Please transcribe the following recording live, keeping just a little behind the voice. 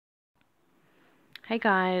Hey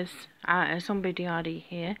guys, it's Zombie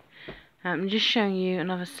here. I'm just showing you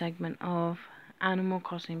another segment of Animal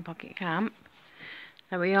Crossing Pocket Camp.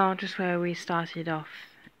 Now we are just where we started off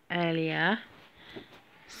earlier.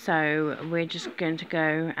 So we're just going to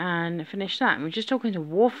go and finish that. And we're just talking to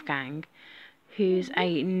Wolfgang, who's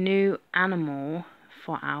a new animal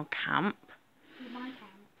for our camp. For my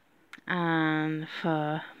camp. And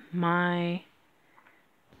for my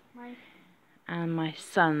and my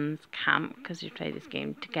son's camp, because we play this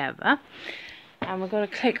game together. And we've got to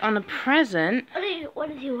click on a present. What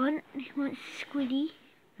does he want? He wants Squiddy.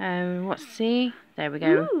 What's C? There we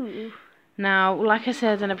go. Ooh. Now, like I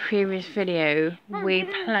said in a previous video, we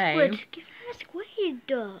play. Give her a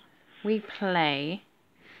squid. We play.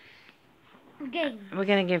 Okay. We're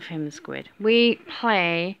gonna give him the squid. We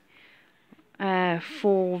play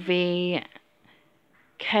for the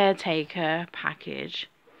caretaker package.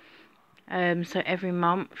 So every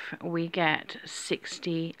month we get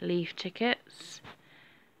 60 leaf tickets.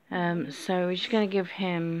 So we're just going to give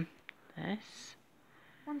him this.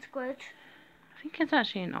 One squid. I think it's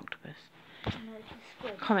actually an octopus. No, it's a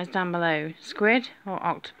squid. Comments down below. Squid or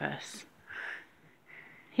octopus?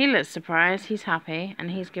 He looks surprised. He's happy.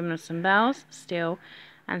 And he's given us some bells, steel,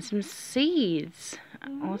 and some seeds.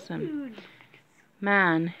 Awesome.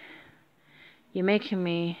 Man, you're making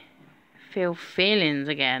me feel feelings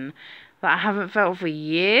again that I haven't felt for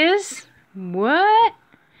years. What?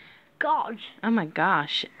 God. Oh my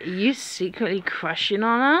gosh. Are you secretly crushing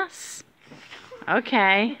on us?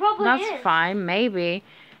 Okay. That's is. fine. Maybe.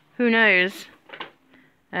 Who knows?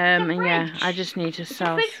 And yeah, I just need to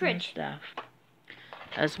sell some stuff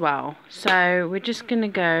as well. So we're just going to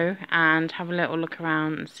go and have a little look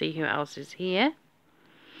around and see who else is here.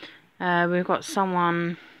 We've got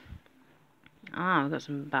someone... Ah, we've got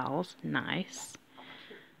some bells. Nice.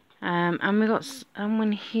 And we've got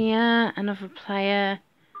someone here, another player.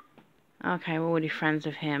 Okay, we're already friends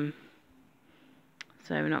with him.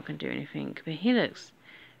 So we're not going to do anything. But he looks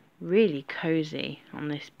really cozy on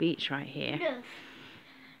this beach right here. Yes.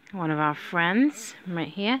 One of our friends right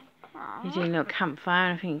here. Aww. He's doing a little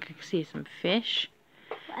campfire. I think you can see some fish.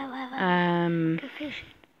 Fish.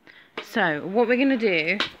 So what we're going to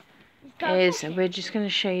do is we're just going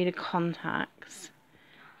to show you the contacts.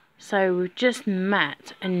 So we've just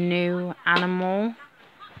met a new animal.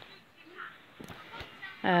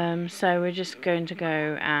 So we're just going to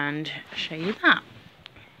go and show you that.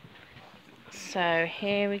 So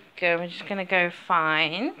here we go. We're just going to go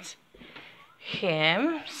find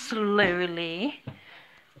him slowly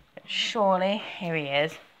but surely. Here he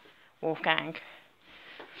is, Wolfgang.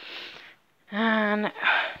 And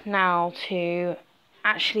now to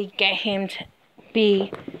actually get him to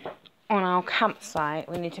be on our campsite,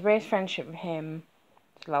 we need to raise friendship with him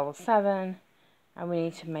to level 7, and we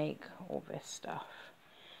need to make all this stuff.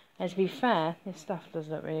 And to be fair, this stuff does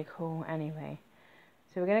look really cool anyway.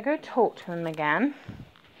 So we're going to go talk to him again.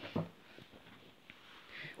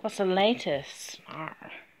 What's the latest?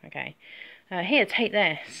 Okay. Here, take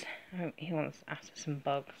this. Oh, he wants after some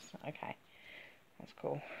bugs. Okay. That's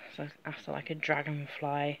cool. So after like a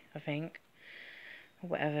dragonfly, I think. Or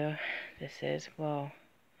whatever this is. Well.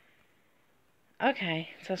 Okay,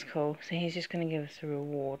 so that's cool. So he's just going to give us a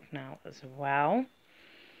reward now as well.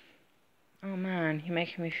 Oh man, you're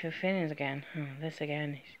making me feel feelings again. Oh, this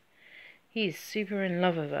again. He's super in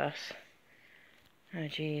love with us. Oh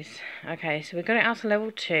jeez. Okay, so we got it out to level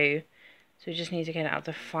 2. So we just need to get it out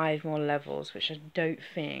to 5 more levels, which I don't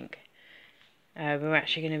think we're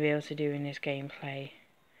actually going to be able to do in this gameplay.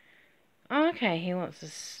 Oh, okay, he wants a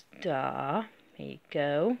star. There you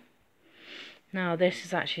go. Now this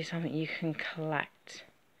is actually something you can collect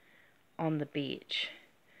on the beach.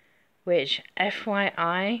 Which,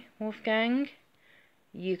 FYI, Wolfgang,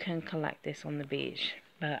 you can collect this on the beach.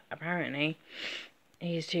 But apparently,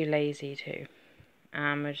 he's too lazy to.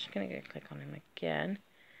 We're just going to go click on him again.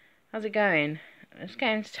 How's it going? Let's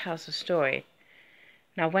get him to tell us a story.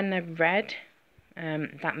 Now, when they're red,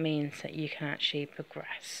 that means that you can actually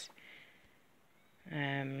progress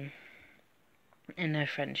in their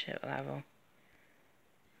friendship level.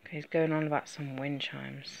 Okay, he's going on about some wind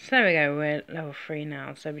chimes. So there we go, we're at level 3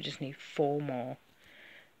 now, so we just need 4 more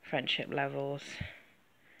friendship levels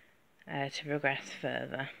to progress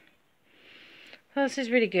further. So this is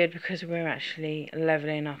really good because we're actually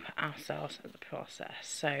leveling up ourselves at the process.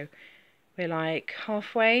 So we're like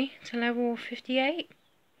halfway to level 58.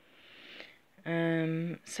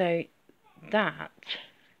 So that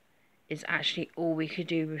is actually all we could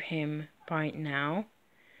do with him right now.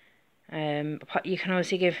 You can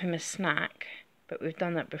obviously give him a snack, but we've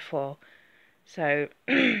done that before. So,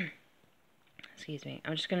 excuse me,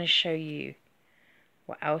 I'm just going to show you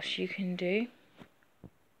what else you can do.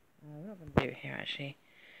 We're not going to do it here actually.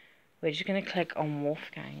 We're just going to click on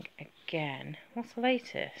Wolfgang again. What's the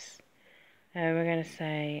latest? We're going to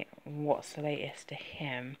say, what's the latest to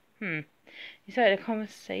him? He started a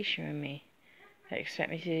conversation with me. They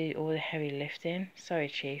expect me to do all the heavy lifting. Sorry,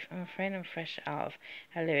 Chief. I'm afraid I'm fresh out of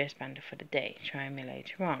Hilarious Banda for the day. Try me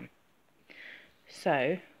later on.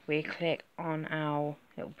 So, we click on our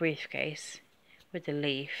little briefcase with the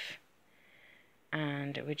leaf.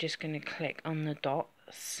 And we're just going to click on the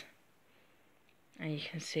dots. And you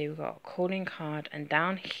can see we've got a calling card. And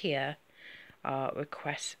down here are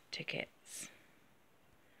request tickets.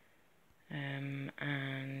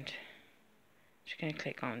 And just going to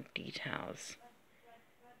click on details.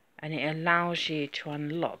 And it allows you to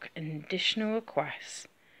unlock additional requests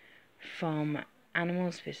from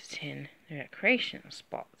animals visiting the recreational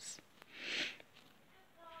spots.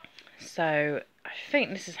 So I think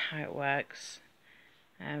this is how it works.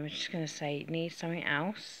 We're just going to say need something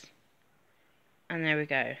else, and there we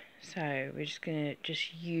go. So we're just going to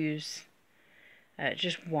use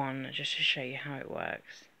just one just to show you how it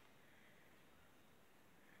works.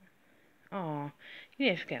 Oh, you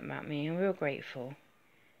didn't forget about me. I'm real grateful.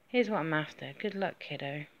 Here's what I'm after. Good luck,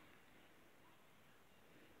 kiddo.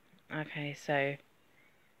 Okay, so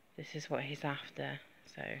this is what he's after.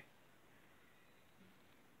 So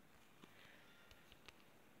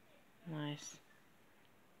nice.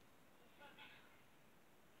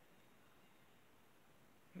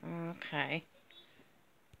 Okay.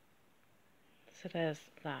 So there's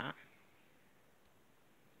that.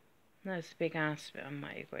 There's a big ass bit. I'm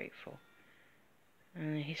mighty grateful.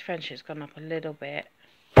 And his friendship's gone up a little bit.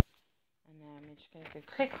 And then I'm just going to go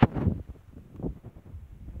click on it.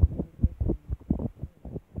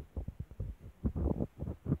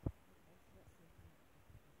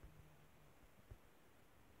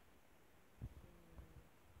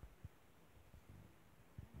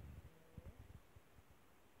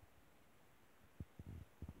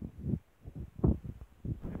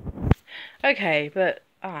 Okay, but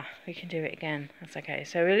we can do it again. That's okay.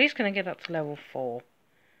 So we're at least going to get up to level 4.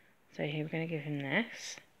 So here we're going to give him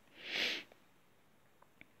this.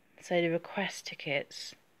 So the request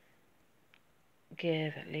tickets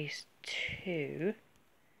give at least 2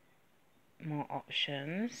 more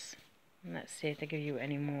options. And let's see if they give you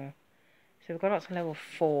any more. So we've got up to level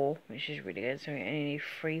 4, which is really good. So we only need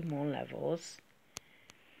 3 more levels.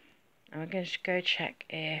 And we're going to go check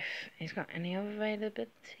if he's got any other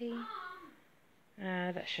availability.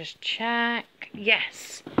 Let's just check.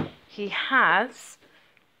 Yes, he has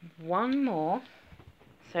 1 more.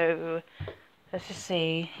 So let's just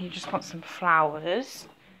see. He just got some flowers.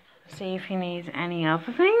 See if he needs any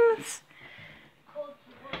other things.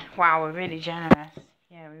 Wow, we're really generous.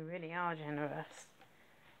 Yeah, we really are generous.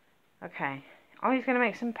 Okay. Oh, he's going to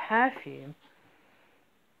make some perfume.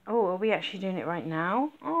 Oh, are we actually doing it right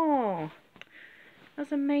now? Oh,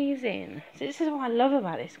 that's amazing. So this is what I love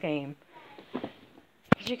about this game.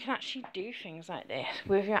 You can actually do things like this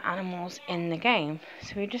with your animals in the game.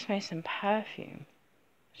 So we just made some perfume,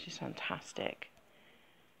 which is fantastic.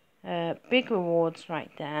 Big rewards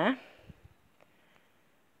right there.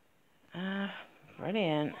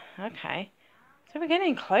 Brilliant. Okay, so we're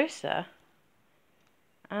getting closer.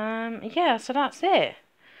 Yeah, so that's it.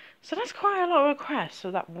 So that's quite a lot of requests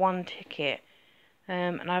for that 1 ticket.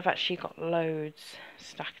 And I've actually got loads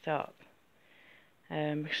stacked up.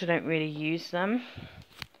 Because I don't really use them.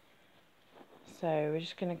 So we're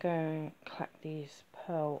just going to go and collect these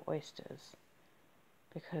pearl oysters.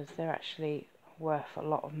 Because they're actually worth a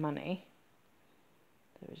lot of money.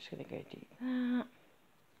 So we're just going to go do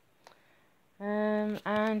that.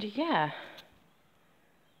 And yeah.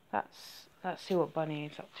 Let's see what Bunny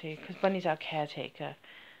is up to. Because Bunny's our caretaker.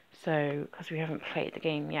 So, because we haven't played the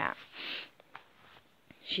game yet.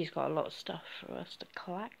 She's got a lot of stuff for us to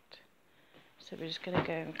collect. So we're just going to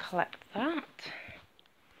go and collect that.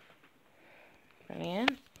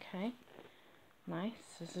 Brilliant. Okay. Nice.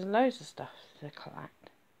 There's loads of stuff to collect.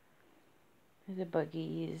 There's the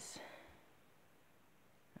buggies.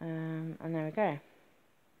 And there we go.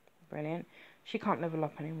 Brilliant. She can't level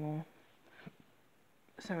up anymore.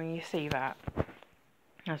 So when you see that,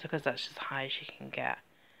 that's because that's just as high as she can get.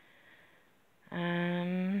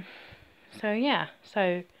 So yeah.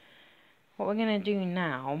 So what we're going to do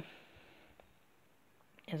now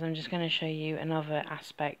is I'm just going to show you another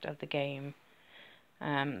aspect of the game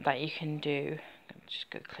that you can do. I'm just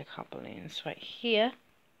going to click on balloons right here.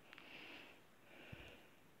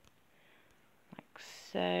 Like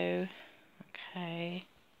so. Okay.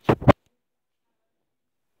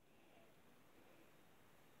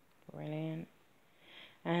 Brilliant.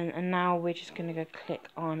 And now we're just going to go click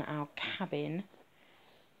on our cabin,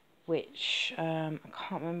 which I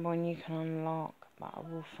can't remember when you can unlock, but I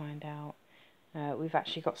will find out. We've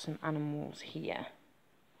actually got some animals here,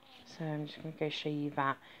 so I'm just going to go show you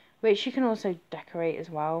that, which you can also decorate as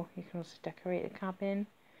well. You can also decorate the cabin,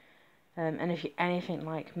 and if you're anything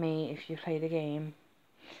like me, if you play the game,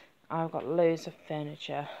 I've got loads of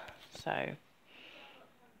furniture, so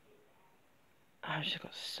I've just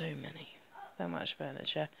got so much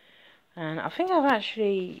furniture. And I think I've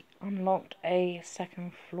actually unlocked a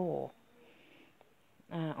second floor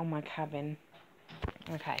on my cabin.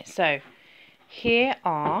 Okay, so here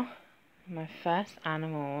are my first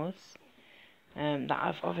animals that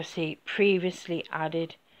I've obviously previously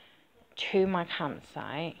added to my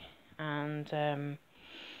campsite. And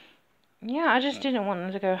yeah, I just didn't want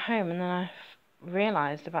them to go home, and then I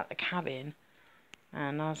realised about the cabin,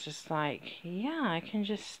 and I was just like, yeah, I can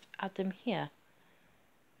just add them here.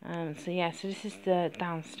 So yeah, so this is the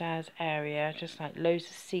downstairs area, just like loads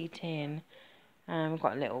of seating. We've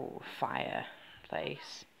got a little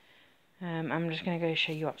fireplace. I'm just going to go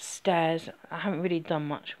show you upstairs. I haven't really done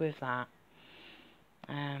much with that.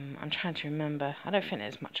 I'm trying to remember. I don't think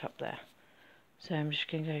there's much up there. So I'm just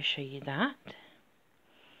going to go show you that.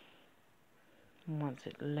 Once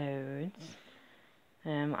it loads.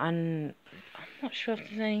 I'm not sure if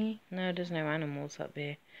there's any. No, there's no animals up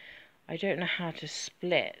here. I don't know how to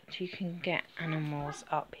split. You can get animals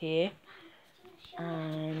up here.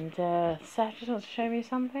 And Seth just wants to show me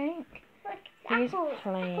something. He's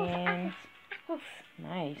playing.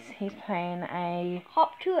 Nice. He's playing a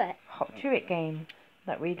Hop to it game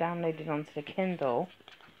that we downloaded onto the Kindle.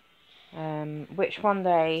 Which one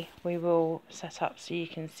day we will set up so you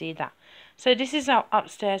can see that. So this is our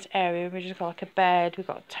upstairs area. We just got like a bed, we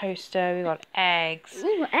got a toaster, we got eggs.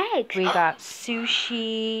 Ooh, eggs. We got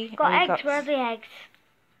sushi. Got eggs. Where are the eggs?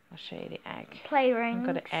 I'll show you the egg. Play rings. I've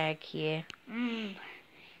got an egg here. You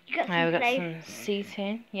got some we got some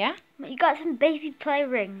seating. Yeah. You got some baby play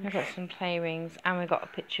rings. We've got some play rings, and we got a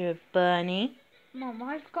picture of Bernie. Mum,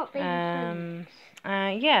 I've got baby play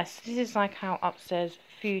rings. Yes, this is like our upstairs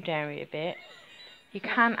food area bit. You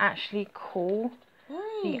can actually call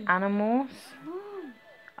the animals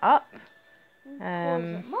up.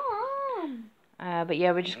 But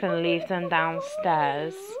yeah, we're just going to leave them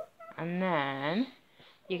downstairs. And then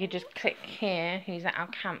you could just click here, who's at our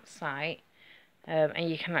campsite. And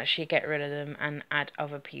you can actually get rid of them and add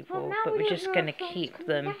other people. Well, but we're just going to keep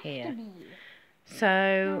them here.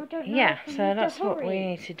 So, yeah, so that's what we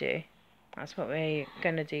need to do. That's what we're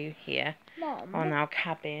going to do here. Mom, on our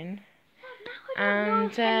cabin.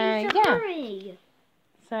 and yeah. Hurry.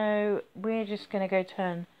 So we're just gonna go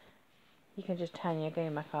turn. You can just turn your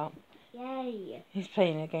game back up. Yay! He's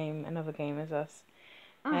playing another game as us.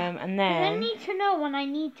 And I then need to know when I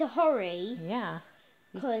need to hurry. yeah,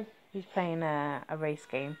 he's playing a race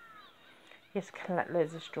game. He has to collect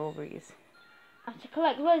loads of strawberries. I have to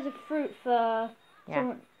collect loads of fruit for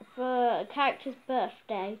a character's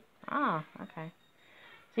birthday. Ah, okay.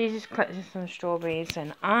 So he's just collecting some strawberries,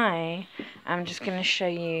 and I am just going to show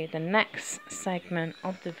you the next segment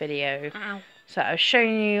of the video. Ow. So I've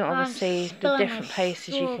shown you obviously the different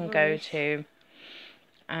places you can go to.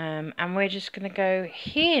 And we're just going to go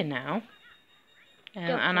here now.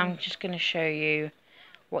 And I'm just going to show you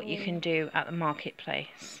what you can do at the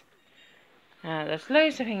marketplace. There's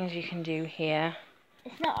loads of things you can do here.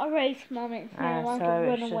 It's not a race, Mum, it's more like a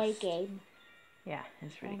runaway game. Yeah,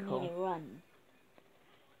 it's really I cool. need to run.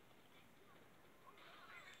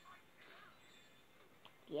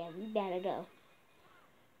 Yeah, we better go.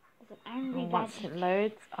 There's an angry Once it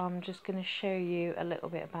loads, I'm just going to show you a little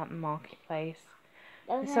bit about the marketplace.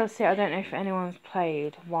 So obviously, I don't know if anyone's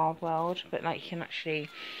played Wild World, but like you can actually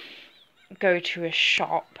go to a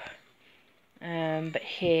shop. But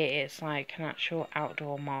here it's like an actual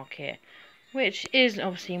outdoor market, which is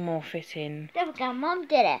obviously more fitting. There we go, Mum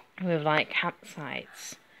did it. With like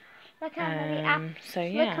campsites. Look how many apples. So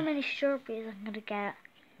yeah. Look how many strawberries I'm gonna get.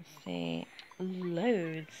 Let's see,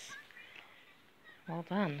 loads. Well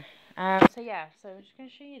done. So yeah, so I'm just gonna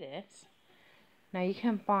show you this. Now you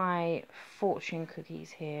can buy fortune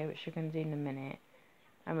cookies here, which we're gonna do in a minute,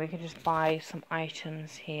 and we can just buy some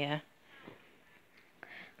items here.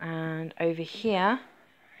 And over here,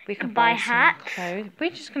 we can buy some clothes. We're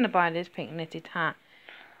just gonna buy this pink knitted hat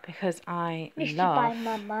because I love. Buy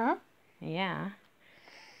Mama. Yeah.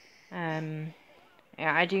 Yeah,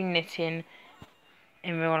 I do knitting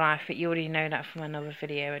in real life, but you already know that from another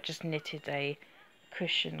video. I just knitted a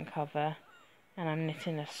cushion cover, and I'm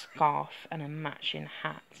knitting a scarf and a matching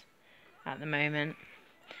hat at the moment.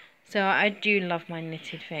 So I do love my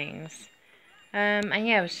knitted things. And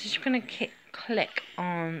yeah, I was just going to click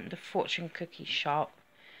on the fortune cookie shop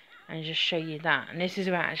and just show you that. And this is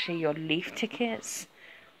where actually your leaf tickets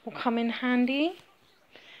will come in handy.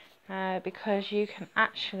 Because you can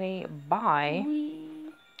actually buy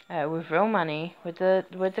with real money with the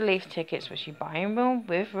leaf tickets, which you buy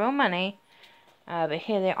with real money. But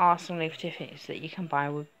here there are some leaf tickets that you can buy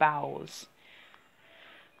with bells.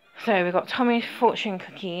 So we've got Tommy's fortune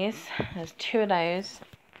cookies. There's 2 of those.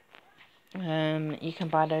 You can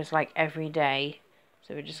buy those like every day.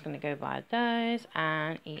 So we're just going to go buy those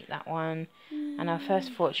and eat that one. And our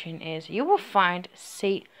first fortune is, you will find a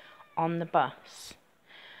seat on the bus.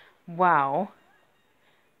 Well,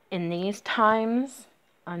 in these times,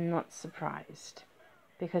 I'm not surprised.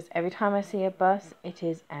 Because every time I see a bus, it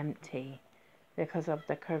is empty. Because of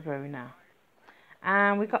the corona.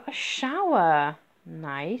 And we got a shower.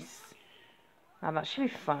 Nice. Now that should be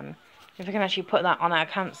fun. If we can actually put that on our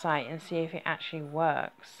campsite and see if it actually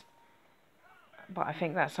works. But I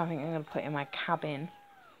think that's something I'm going to put in my cabin.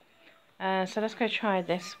 So let's go try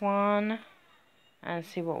this one. And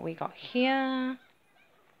see what we got here.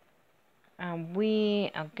 And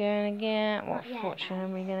we are going to get... What fortune are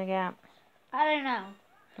we going to get? I don't know.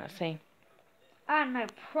 Let's see. I don't know.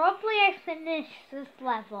 Probably I finished this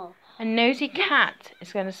level. A nosy cat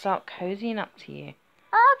is going to start cozying up to you.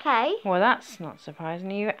 Okay. Well, that's not surprising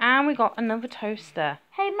you. And we got another toaster.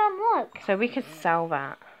 Hey, Mum, look. So we could sell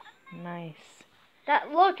that. Nice.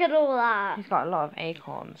 Look at all that. He's got a lot of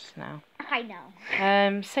acorns now. I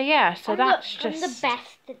know. So yeah, so that's just... I'm the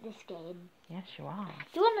best at this game. Yes, you are.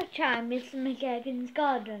 Do you want to try Mr. McGregor's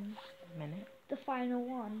garden? A minute. The final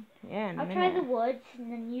one. Yeah, in a minute. I'll try the woods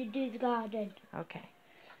and then you do the garden. Okay.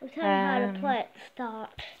 I'll tell you how to play at the start.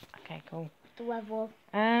 Okay, cool. The level.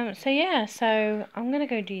 So yeah, so I'm gonna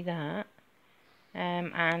go do that.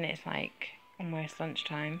 And it's like almost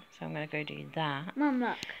lunchtime, so I'm gonna go do that. Mum,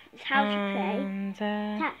 look. It's how to play. And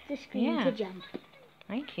tap the screen to jump.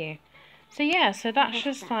 Thank you. So yeah, so that's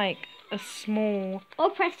just like a small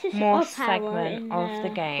more segment of the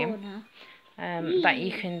game that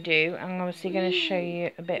you can do. I'm obviously going to show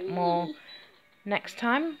you a bit more next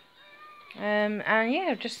time. And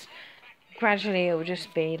yeah, just gradually it will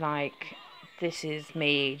just be like, this is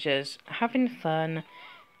me just having fun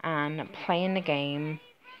and playing the game.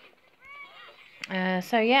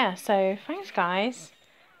 So yeah, so thanks guys.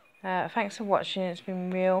 Thanks for watching. It's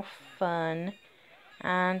been real fun.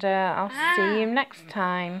 And I'll see you next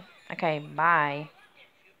time. Okay, bye.